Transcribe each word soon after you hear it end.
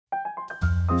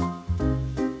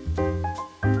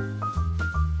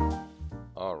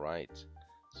right.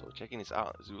 So checking this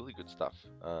out is really good stuff.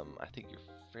 I think you're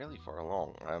fairly far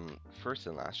along. First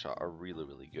and last shot are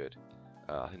really good.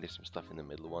 I think there's some stuff in the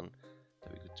middle one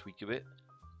that we could tweak a bit,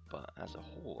 but as a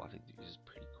whole, I think this is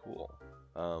pretty cool.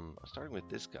 Starting with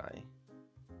this guy.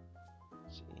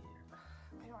 Let's see here.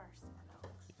 I don't understand.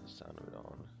 Keep the sound of it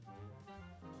on.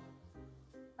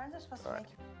 Aren't they supposed to make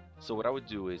you? So what I would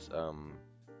do is,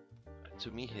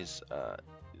 to me, his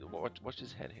watch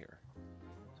his head here.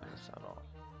 Turn the sound off.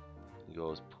 He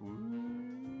goes poo.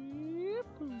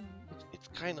 It's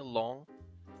kind of long.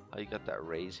 How you got that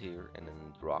raise here and then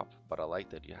drop, but I like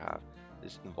that you have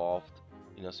this involved.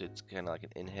 You know, so it's kind of like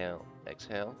an inhale,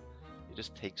 exhale. It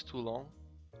just takes too long.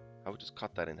 I would just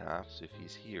cut that in half. So if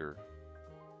he's here,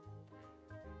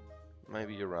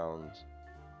 maybe around,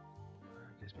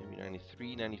 I guess maybe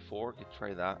 93, 94. Could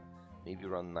try that. Maybe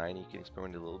around 90. You can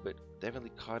experiment a little bit.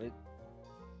 Definitely cut it.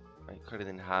 I cut it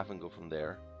in half and go from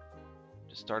there.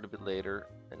 Just start a bit later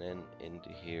and then into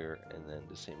here and then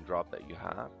the same drop that you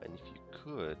have. And if you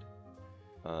could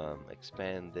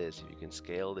expand this, if you can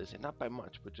scale this, and not by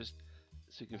much, but just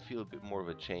so you can feel a bit more of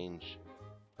a change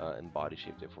in body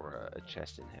shape there for a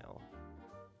chest inhale,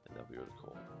 and that'd be really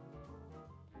cool.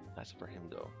 That's for him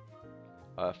though.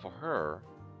 For her,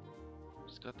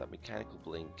 just got that mechanical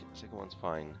blink. The second one's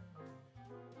fine.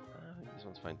 I think this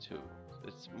one's fine too.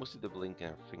 It's mostly the blink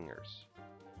and her fingers.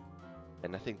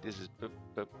 And I think this is,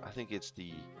 I think it's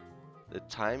the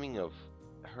timing of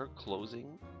her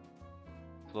closing,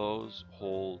 close,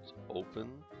 hold, open.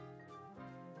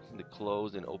 I think the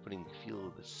close and opening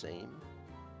feel the same,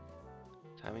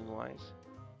 timing wise.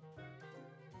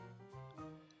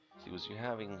 See, was you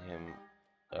having him,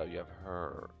 you have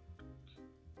her.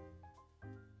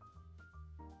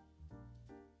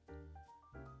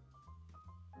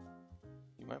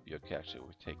 You might be okay actually.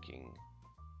 We're taking.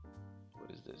 What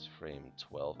is this, frame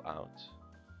 12 out?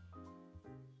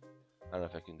 I don't know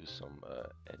if I can do some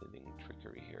editing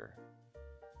trickery here.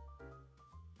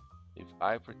 If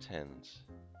I pretend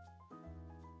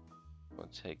I'm gonna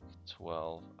take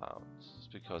 12 out,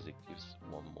 just because it gives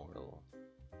one more little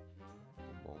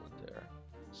moment there.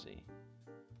 Let's see.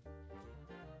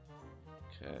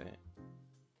 Okay.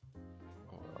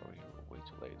 Oh, we're way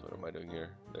too late. What am I doing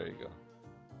here? There you go.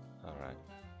 Alright.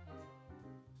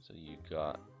 So you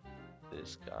got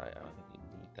this guy. I don't think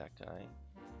you need that guy.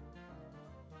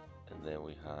 And then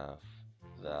we have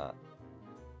that.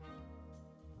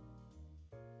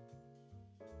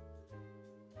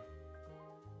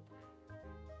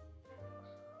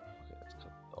 Okay, let's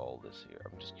cut all this here.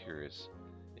 I'm just curious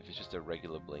if it's just a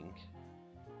regular blink.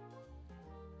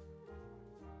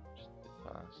 Just a bit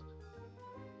fast.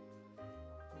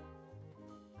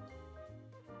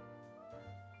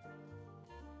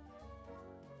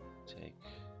 Take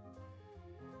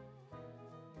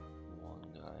one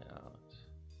guy out.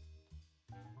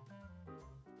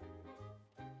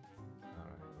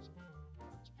 Alright, let's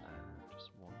add just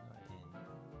one guy in.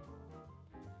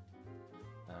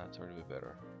 That's already a bit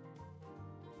better.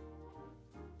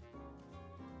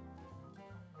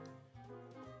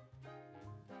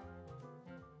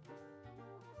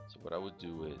 So what I would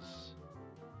do is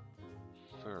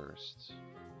first,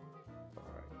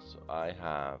 alright, so I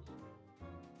have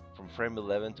from frame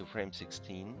 11 to frame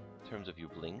 16 in terms of your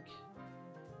blink.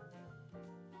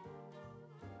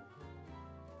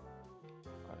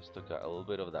 I still got a little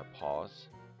bit of that pause,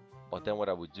 but then what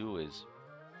I would do is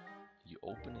you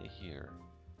open it here.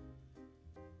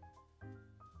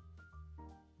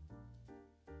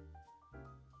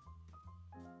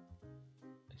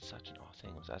 It's such an odd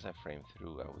thing, because as I frame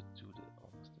through, I would do it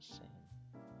almost the same.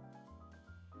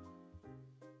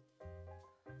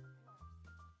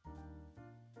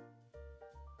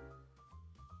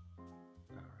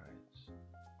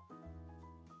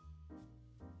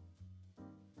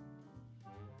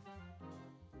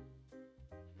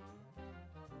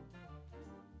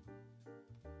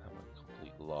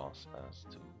 Loss as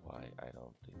to why I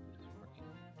don't think this is working.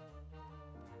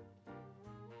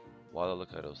 While I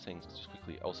look at those things, just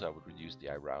quickly, also I would reduce the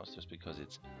eyebrows just because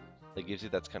it gives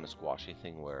it that kind of squashy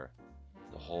thing where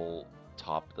the whole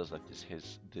top does like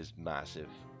this massive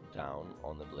down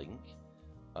on the blink,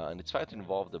 and it's fine to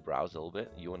involve the brows a little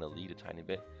bit. You want to lead a tiny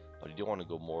bit, but you don't want to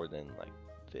go more than like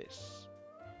this,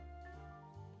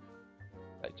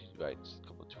 right? Just a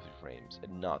couple, 2-3 frames,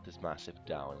 and not this massive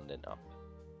down and then up.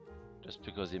 Just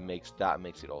because it makes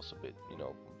it also a bit, you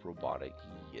know,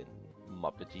 robotic-y and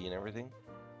Muppety and everything.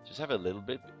 Just have a little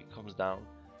bit, it comes down,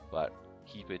 but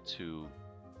keep it to,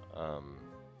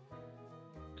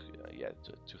 yeah,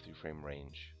 to 2-3 frame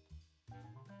range.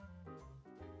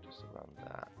 Just around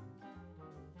that.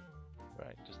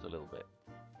 Right, just a little bit.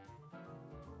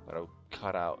 but I'll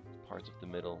cut out parts of the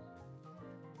middle.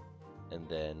 And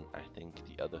then I think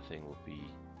the other thing will be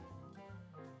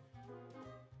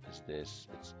is this.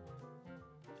 It's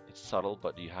subtle,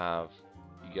 but you have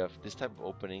this type of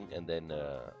opening, and then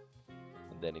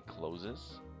it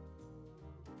closes,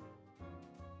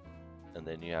 and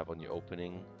then you have on your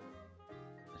opening,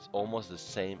 it's almost the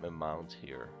same amount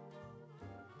here.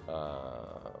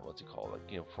 What's it called?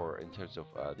 Like, you know, for in terms of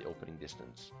the opening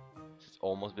distance, it's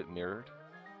almost a bit mirrored.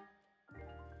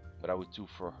 But I would do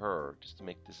for her just to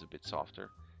make this a bit softer.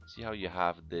 See how you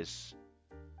have this?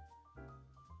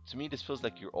 To me, this feels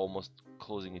like you're almost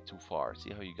closing it too far. See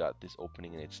how you got this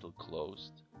opening and it's still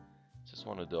closed? It's just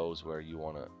one of those where you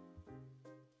want to...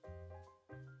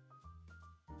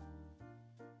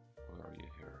 Where are you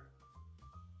here?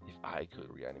 If I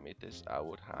could reanimate this, I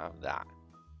would have that.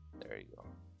 There you go.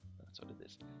 That's what it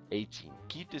is. 18.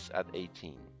 Keep this at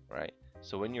 18, right?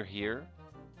 So when you're here,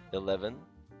 11.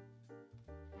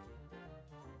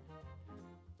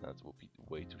 That would be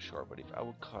way too short, but if I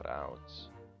would cut out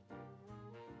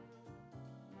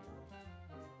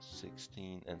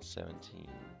 16 and 17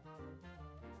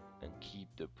 and keep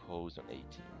the pose on 18,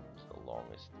 it's the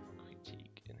longest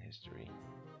critique in history.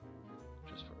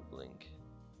 Just for a blink.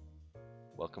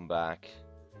 Welcome back.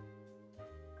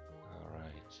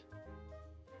 Alright.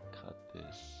 Cut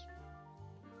this.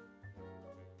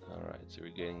 Alright, so we're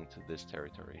getting into this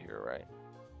territory here, right?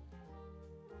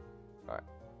 Alright.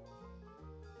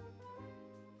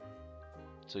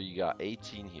 So you got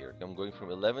 18 here. I'm going from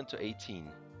 11 to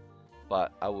 18,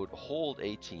 but I would hold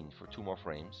 18 for 2 more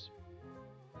frames,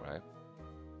 right?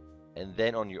 And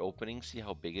then on your opening, see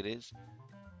how big it is?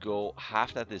 Go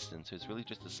half that distance, so it's really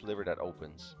just a sliver that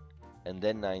opens. And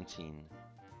then 19,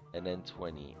 and then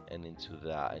 20, and into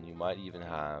that. And you might even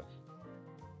have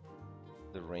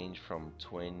the range from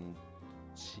 20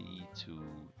 to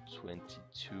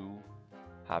 22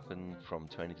 happen from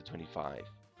 20 to 25.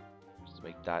 Just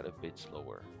make that a bit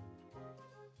slower.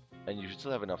 And you should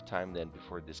still have enough time then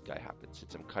before this guy happens.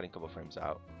 Since I'm cutting a couple frames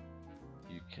out,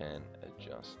 you can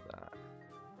adjust that.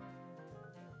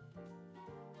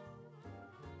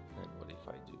 And what if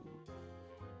I do?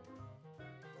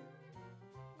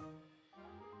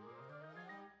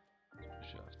 I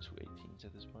should have 2 18s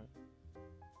at this point.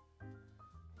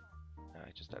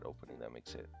 Just that opening that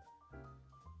makes it.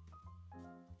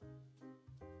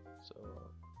 So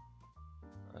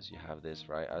as you have this,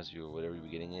 right, as your whatever your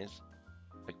beginning is,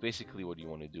 like basically what you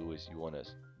want to do is you want to,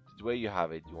 the way you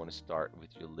have it, you want to start with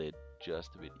your lid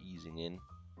just a bit easing in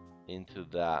into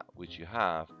that which you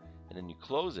have, and then you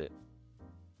close it.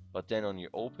 But then on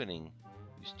your opening,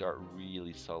 you start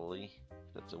really subtly,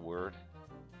 if that's a word,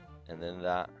 and then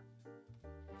that,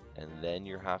 and then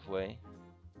you're halfway.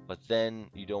 But then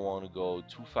you don't want to go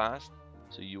too fast,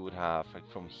 so you would have like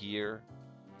from here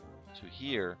to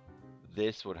here.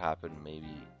 This would happen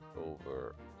maybe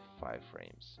over 5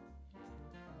 frames.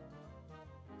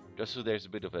 Just so there's a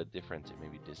bit of a difference,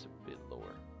 maybe this a bit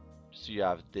lower. So you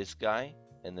have this guy,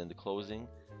 and then the closing,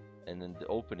 and then the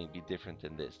opening be different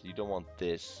than this. You don't want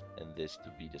this and this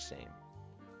to be the same.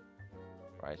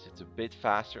 Right, so it's a bit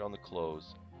faster on the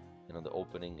close, and on the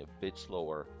opening a bit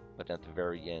slower, but at the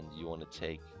very end you want to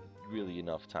take really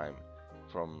enough time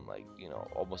from, like, you know,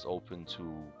 almost open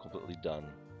to completely done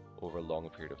over a longer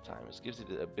period of time. This gives it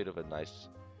a bit of a nice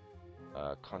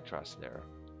contrast there.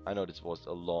 I know this was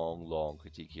a long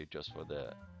critique here just for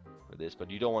this, but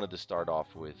you don't want it to start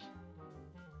off with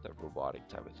the robotic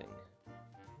type of thing.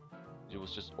 It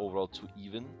was just overall too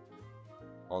even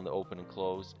on the open and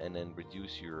close, and then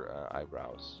reduce your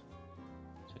eyebrows,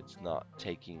 so it's not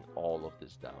taking all of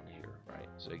this down here, right?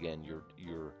 So again,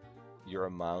 your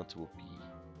amount will be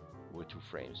with 2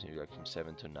 frames, maybe like from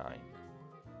 7 to 9.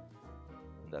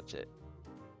 That's it.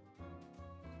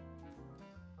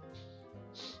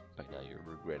 But now you're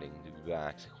regretting to be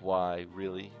back. Why?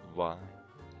 Really? Why?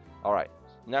 Alright.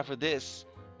 Now for this,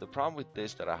 the problem with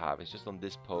this that I have is just on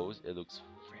this pose, it looks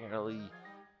fairly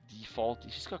default.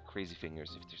 She's got crazy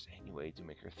fingers. If there's any way to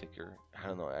make her thicker, I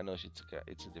don't know. I know it's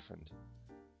a different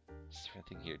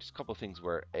thing here. Just a couple of things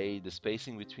where the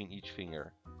spacing between each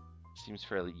finger seems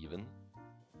fairly even.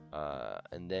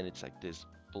 And then it's like this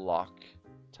block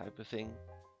type of thing.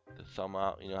 The thumb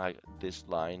out, you know how this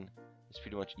line is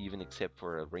pretty much even except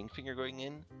for a ring finger going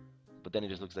in, but then it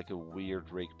just looks like a weird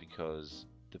rig because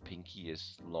the pinky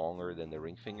is longer than the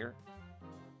ring finger.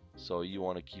 So you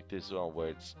want to keep this on where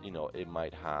it's, you know, it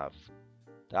might have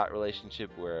that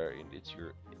relationship where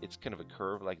it's kind of a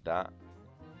curve like that.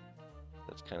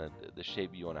 That's kind of the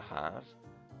shape you want to have.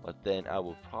 But then I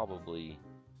will probably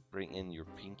bring in your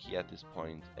pinky at this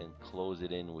point and close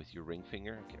it in with your ring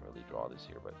finger. I can't really draw this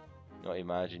here, but You know,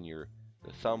 imagine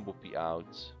the thumb would be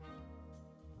out.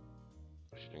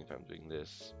 If I'm doing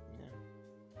this, yeah,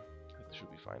 it should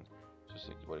be fine. Just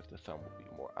like, what if the thumb would be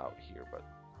more out here, but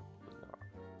not.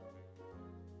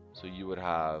 So you would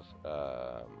have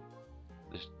the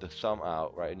thumb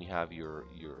out, right? And you have your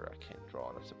I can't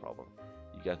draw. That's the problem.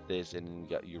 You got this, and then you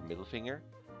got your middle finger,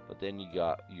 but then you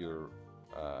got your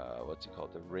what's it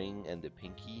called? The ring and the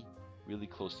pinky really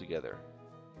close together.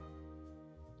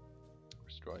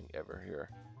 Worst drawing ever here.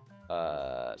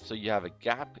 So you have a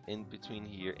gap in between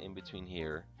here,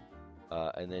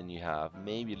 and then you have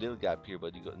maybe a little gap here,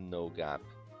 but you got no gap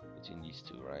between these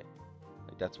two, right?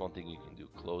 Like that's one thing you can do.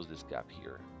 Close this gap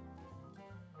here.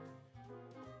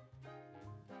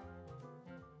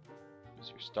 Because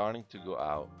you're starting to go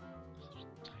out. Such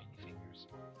tiny fingers.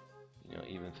 You know,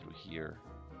 even through here.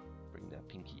 Bring that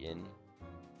pinky in.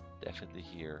 Definitely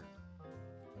here.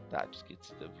 That just gets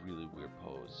the really weird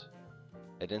pose.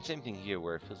 And then same thing here,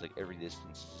 where it feels like every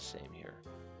distance is the same here.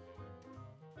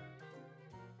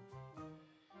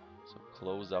 So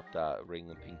close up that ring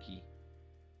and pinky.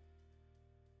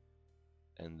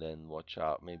 And then watch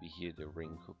out, maybe here the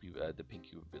ring could be, the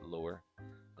pinky a bit lower.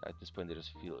 At this point they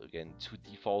just feel, again, too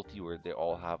defaulty, where they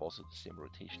all have also the same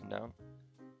rotation down.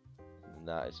 And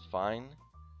that is fine.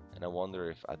 And I wonder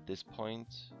if at this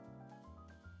point,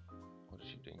 what is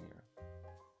she doing here?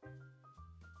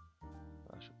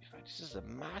 That should be fine. This is a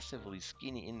massively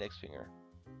skinny index finger.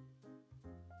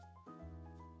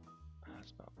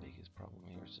 That's not the biggest problem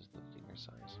here, it's just the finger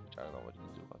size, which I don't know what you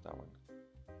can do about that one.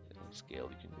 Any scale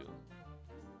you can do.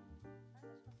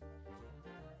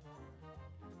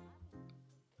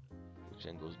 Which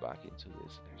then goes back into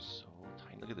this. They're so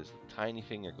tiny. Look at this tiny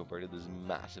finger compared to this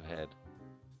massive head.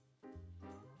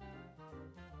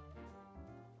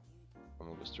 I'm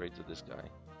gonna go straight to this guy.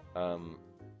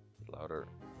 Louder.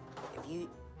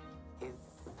 If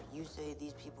you say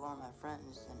these people are my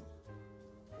friends, then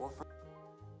what friends?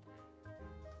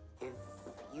 If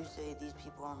you say these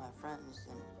people are my friends,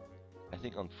 then I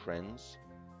think on friends,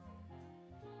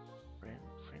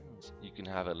 friends, you can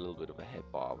have a little bit of a head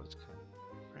bob. It's kind of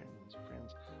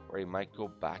friends, or it might go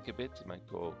back a bit. It might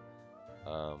go,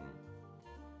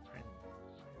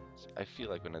 friends. I feel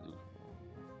like when I do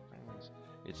friends,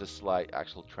 it's a slight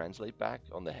actual translate back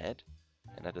on the head,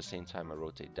 and at the same time I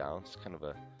rotate down. It's kind of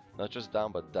a not just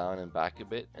down, but down and back a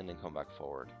bit, and then come back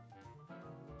forward.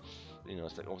 You know,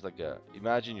 it's like almost like a,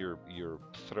 imagine you're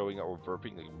throwing up or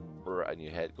burping, like brr, and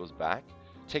your head goes back.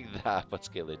 Take that, but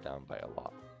scale it down by a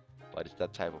lot. But it's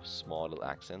that type of small little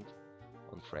accent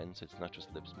on friends. So it's not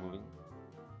just lips moving.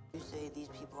 you say these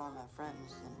people are my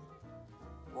friends, then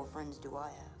what friends do I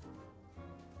have?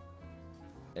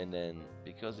 And then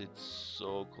because it's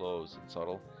so close and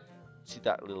subtle, see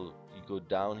that little, you go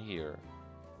down here.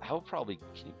 I would probably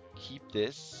keep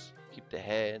this, keep the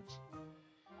head.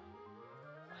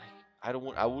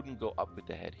 I wouldn't go up with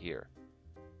the head here.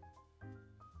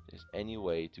 There's any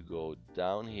way to go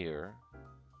down here.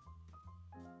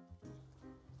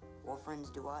 What friends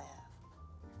do I have?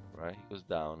 Right, he goes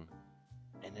down,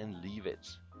 and then leave it.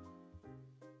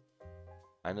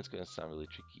 I know it's gonna sound really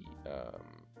tricky.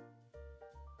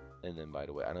 And then, by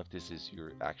the way, I don't know if this is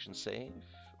your action save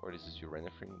or this is your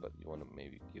rendering, but you want to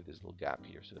maybe give this little gap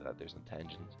here so that there's a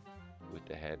tangent with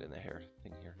the head and the hair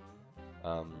thing here.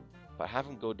 But have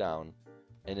him go down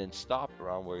and then stop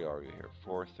around where you are here,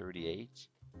 438.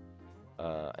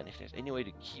 And if there's any way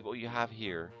to keep what you have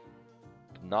here,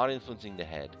 not influencing the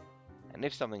head, and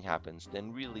if something happens,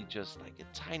 then really just like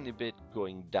a tiny bit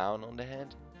going down on the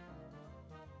head.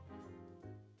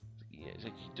 It's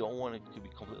like you don't want it to be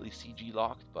completely CG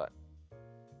locked, but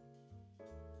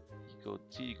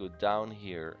you go down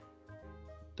here.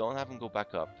 Don't have him go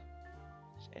back up.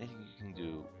 If there's anything you can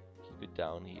do, keep it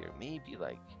down here. Maybe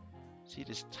like, see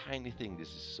this tiny thing. This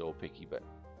is so picky, but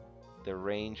the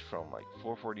range from like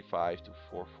 445 to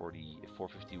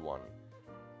 451.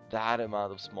 That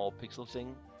amount of small pixel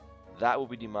thing, that will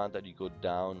be the amount that you go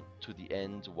down to the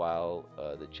end while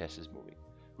the chest is moving.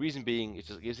 Reason being, it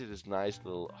just gives it this nice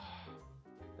little,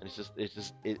 and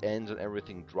it ends on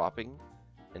everything dropping,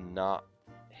 and not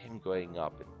him going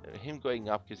up. And him going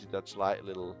up gives it that slight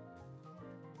little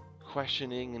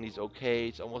questioning, and he's okay.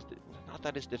 It's almost not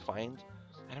that it's defined.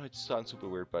 I know it sounds super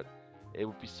weird, but it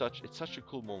would be it's such a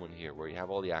cool moment here where you have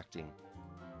all the acting,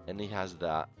 and he has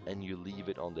that, and you leave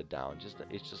it on the down.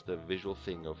 It's just a visual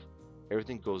thing of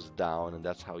everything goes down, and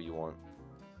that's how you want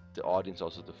the audience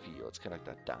also to feel. It's kind of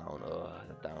like that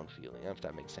down feeling. I don't know if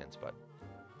that makes sense, but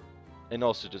and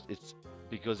also just it's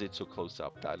because it's so close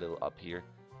up. That little up here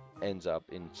ends up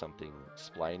in something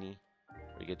spliny.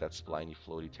 You get that spliny,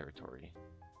 floaty territory.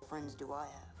 What friends do I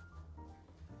have?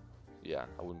 Yeah,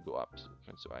 I wouldn't go up.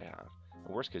 So I have.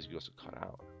 In worst case, you also cut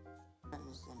out.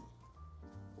 Friends, and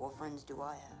what friends do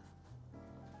I have?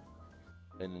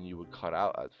 And then you would cut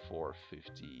out at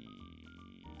 450.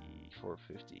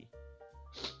 450.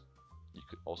 You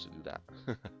could also do that.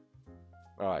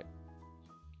 Alright.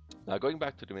 Now going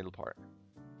back to the middle part.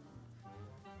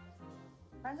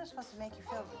 Friends are supposed to make you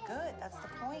feel good. That's the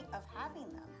point of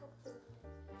having them.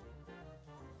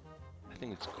 I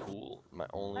think it's cool. My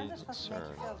only Friends are supposed to make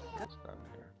concern you feel good. is down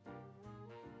here.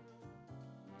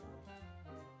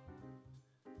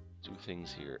 Two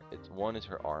things here. One is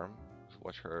her arm.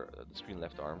 Watch her, the screen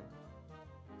left arm.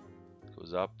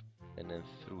 Goes up and then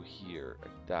through here,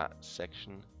 like that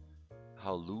section.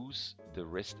 How loose the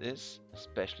wrist is,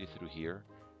 especially through here.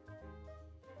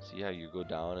 See how you go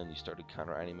down and you start to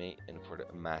counter animate, and for the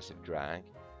massive drag.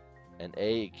 And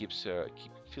it keeps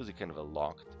feels like kind of a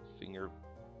locked finger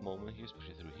moment here,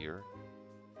 especially through here.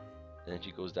 And then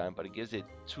she goes down, but it gives it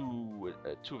too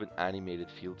of an animated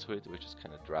feel to it, which is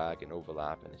kind of drag and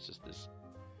overlap, and it's just this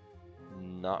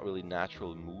not really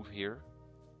natural move here.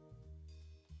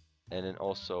 And then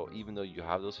also, even though you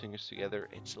have those fingers together,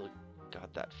 it's still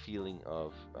got that feeling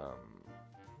of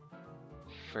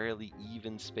fairly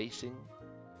even spacing.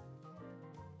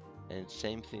 And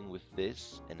same thing with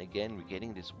this. And again, we're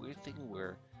getting this weird thing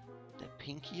where the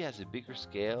pinky has a bigger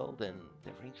scale than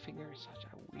the ring finger. Such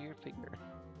a weird finger.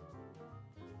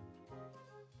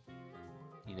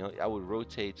 You know, I would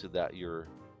rotate so that your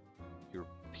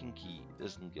pinky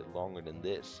doesn't get longer than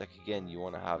this. Like again, you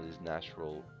want to have this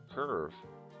natural curve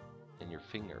in your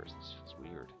fingers. This feels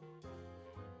weird.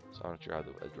 So I'm not sure how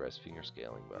to address finger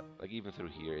scaling, but like even through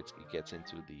here, it gets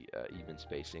into the even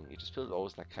spacing. It just feels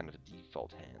always like kind of a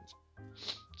default hands.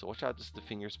 So watch out just the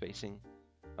finger spacing,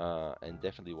 and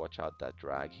definitely watch out that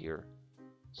drag here.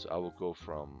 So I will go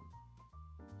from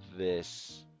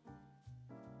this,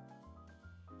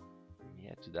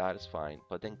 yeah, to that is fine,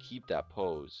 but then keep that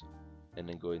pose, and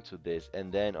then go into this,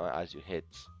 and then as you hit,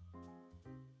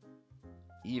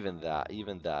 even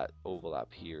that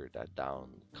overlap here, that down,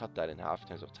 cut that in half in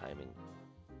terms of timing.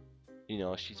 You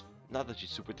know, she's not that she's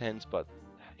super tense, but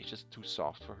it's just too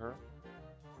soft for her.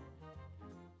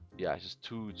 Yeah, it's just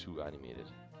too animated,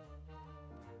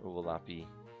 overlappy.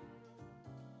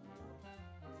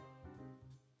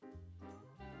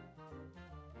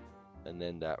 And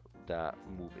then that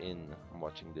move in, I'm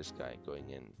watching this guy going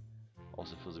in,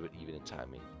 also feels a bit even in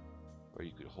timing. Where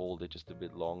you could hold it just a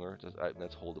bit longer.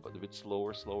 Let's hold it, but a bit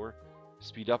slower.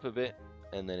 Speed up a bit,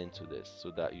 and then into this,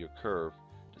 so that your curve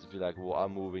doesn't feel like, well,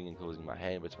 I'm moving and closing my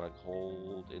hand, but it's like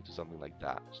hold into something like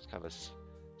that. Just kind of a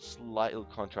slight little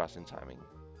contrast in timing.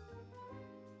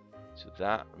 So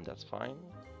that, and that's fine.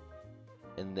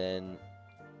 And then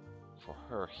for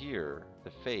her here,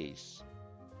 the face,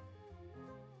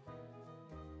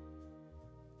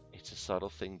 it's a subtle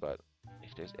thing, but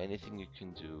if there's anything you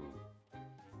can do.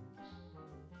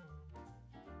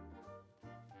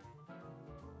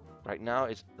 Right now,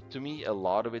 it's, to me, a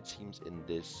lot of it seems in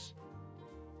this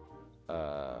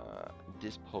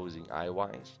posing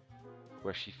eye-wise,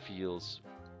 where she feels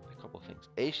a couple of things.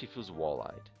 A, she feels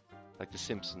wall-eyed, like The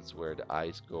Simpsons, where the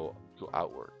eyes go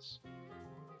outwards.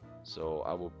 So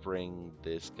I will bring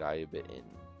this guy a bit in,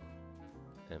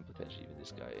 and potentially even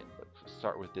this guy in. But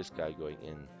start with this guy going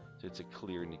in, so it's a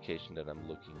clear indication that I'm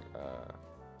looking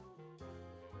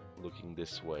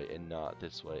this way and not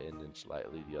this way, and then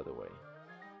slightly the other way.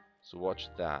 So watch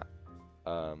that.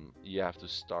 You have to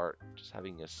start just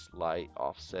having a slight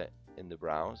offset in the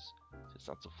brows, so it's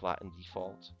not so flat in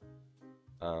default.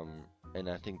 And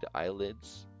I think the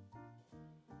eyelids,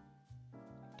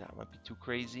 that might be too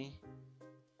crazy.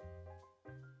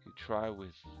 You try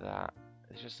with that.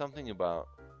 There's just something about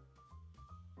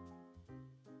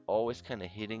always kind of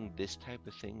hitting this type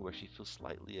of thing where she feels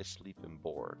slightly asleep and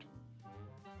bored.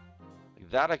 Like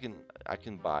that I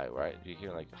can buy, right? You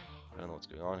hear like, oh, I don't know what's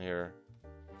going on here.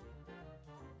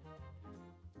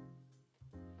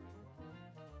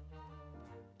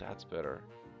 That's better.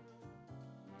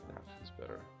 That feels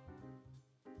better.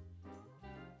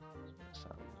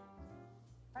 Sound.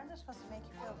 Friends are supposed to make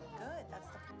you feel good. That's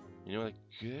the. You know, like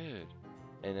good,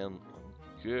 and then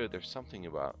good. There's something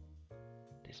about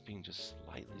this being just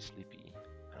slightly sleepy.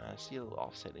 I see a little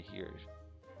offset here.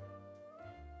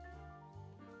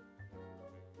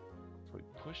 So we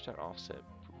push that offset,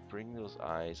 bring those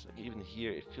eyes. Like even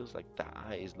here, it feels like that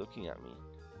eye is looking at me.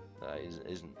 That eye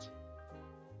isn't.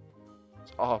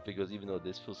 It's off because even though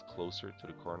this feels closer to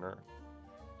the corner,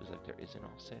 it feels like there is an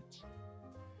offset.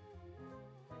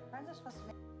 Friends are supposed to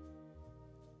make.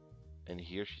 And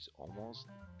here she's almost,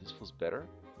 this feels better.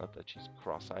 Not that she's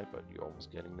cross-eyed, but you're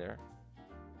almost getting there.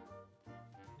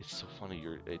 It's so funny.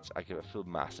 I feel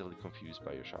massively confused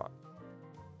by your shot.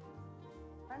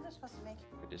 Friends are supposed to make you,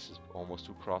 This is almost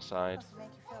too cross-eyed, supposed to make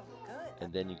you feel good.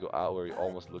 and then you go out where you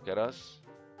almost look at us,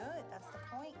 Good. That's the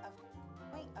point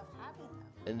of having them.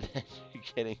 and then you're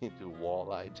getting into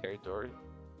walleye territory.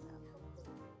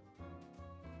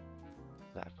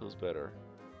 That feels better.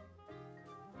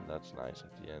 And that's nice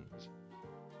at the end.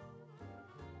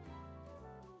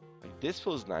 Like, this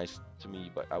feels nice to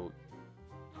me, but I would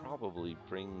probably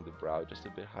bring the brow just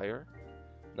a bit higher.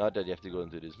 Not that you have to go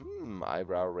into this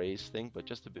eyebrow raise thing, but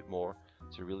just a bit more,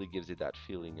 so it really gives it that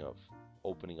feeling of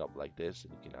opening up like this.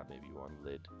 And you can have maybe one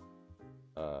lid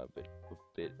a bit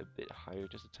higher,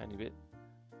 just a tiny bit.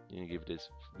 And you give this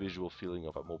visual feeling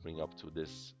of I'm opening up to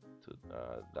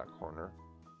that corner.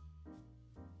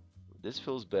 This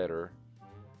feels better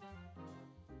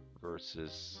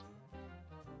versus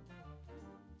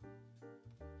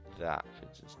that, for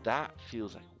instance. That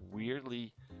feels like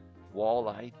weirdly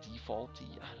walleye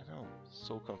defaulty. I don't know.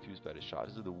 So confused by the shot.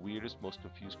 This is the weirdest, most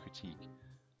confused critique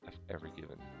I've ever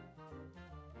given.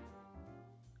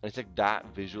 And it's like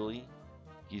that visually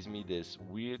gives me this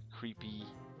weird, creepy,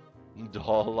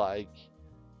 doll-like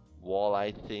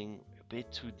walleye thing. A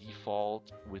bit too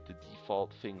default with the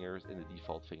default fingers and the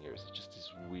default fingers. It's just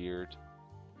this weird,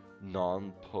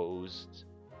 non-posed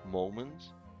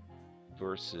moment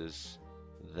versus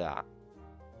that.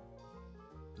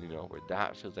 You know, where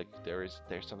that feels like there's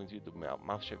something to it. The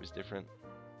mouth shape is different.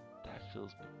 That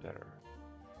feels a bit better.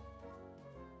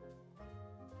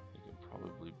 You can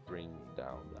probably bring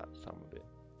down that thumb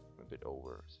a bit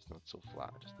over, so it's not so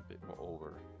flat, just a bit more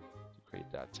over to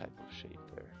create that type of shape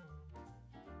there.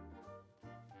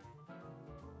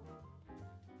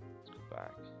 Let's go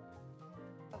back.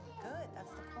 Oh, good.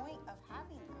 That's the point of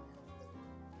having them.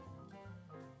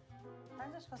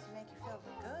 Friends are supposed to make you feel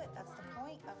good. That's the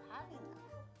point of having them.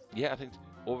 Yeah, I think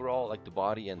overall, like the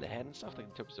body and the head and stuff, like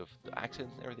in terms of the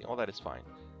accents and everything, all that is fine.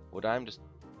 What I'm just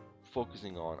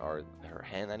focusing on are her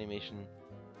hand animation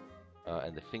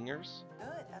and the fingers.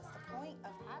 Good, that's the point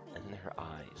of having And then her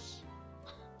eyes.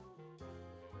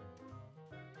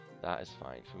 That is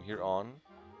fine. From here on,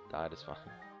 that is fine.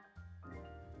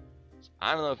 So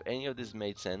I don't know if any of this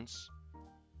made sense.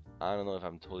 I don't know if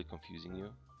I'm totally confusing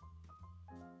you.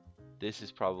 This is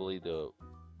probably the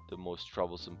most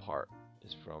troublesome part.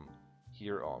 Is from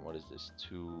here on. What is this?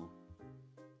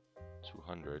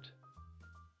 200.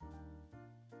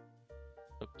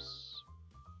 Oops.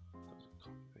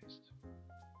 Copy paste.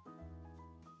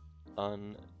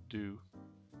 Undo.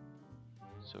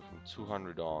 So from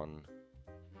 200 on.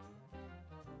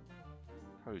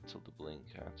 Probably tilt the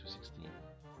blink at 216.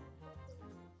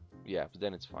 Yeah, but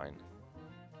then it's fine.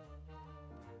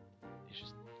 It's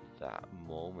just that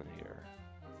moment here.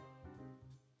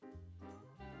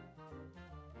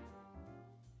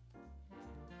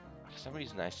 For some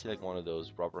reason I see like one of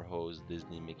those rubber hose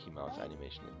Disney Mickey Mouse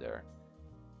animation in there.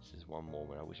 This is one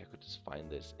moment. I wish I could just find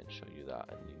this and show you that,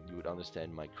 and you would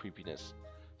understand my creepiness.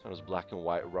 It's one of those black and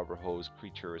white rubber hose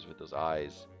creatures with those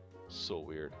eyes. So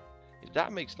weird. If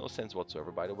that makes no sense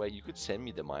whatsoever, by the way, you could send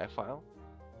me the Maya file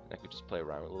and I could just play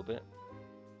around a little bit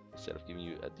instead of giving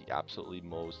you the absolutely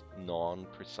most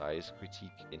non-precise critique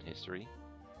in history.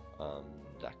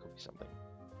 That could be something.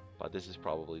 But this is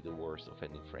probably the worst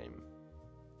offending frame.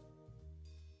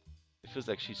 It feels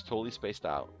like she's totally spaced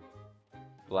out,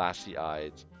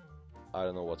 glassy-eyed. I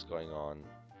don't know what's going on.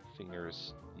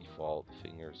 Fingers default,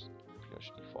 fingers pretty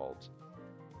much default.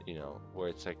 You know, where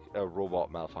it's like a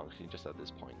robot malfunctioning just at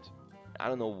this point. I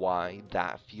don't know why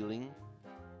that feeling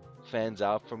fans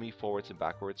out for me forwards and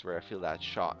backwards, where I feel that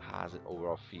shot has an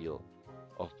overall feel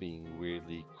of being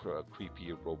weirdly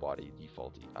creepy, robot-y,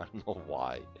 defaulty. I don't know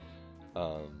why.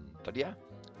 But yeah,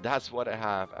 that's what I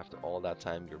have after all that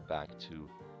time. You're back to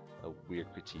a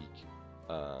weird critique,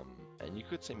 and you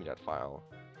could send me that file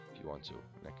if you want to,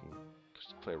 and I can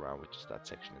just play around with just that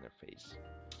section in their face.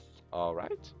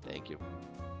 Alright, thank you.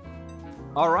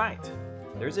 Alright,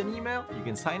 there's an email. You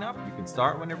can sign up, you can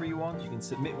start whenever you want, you can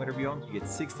submit whenever you want, you get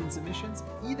 16 submissions.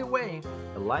 Either way,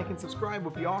 a like and subscribe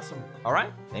would be awesome.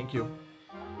 Alright, thank you.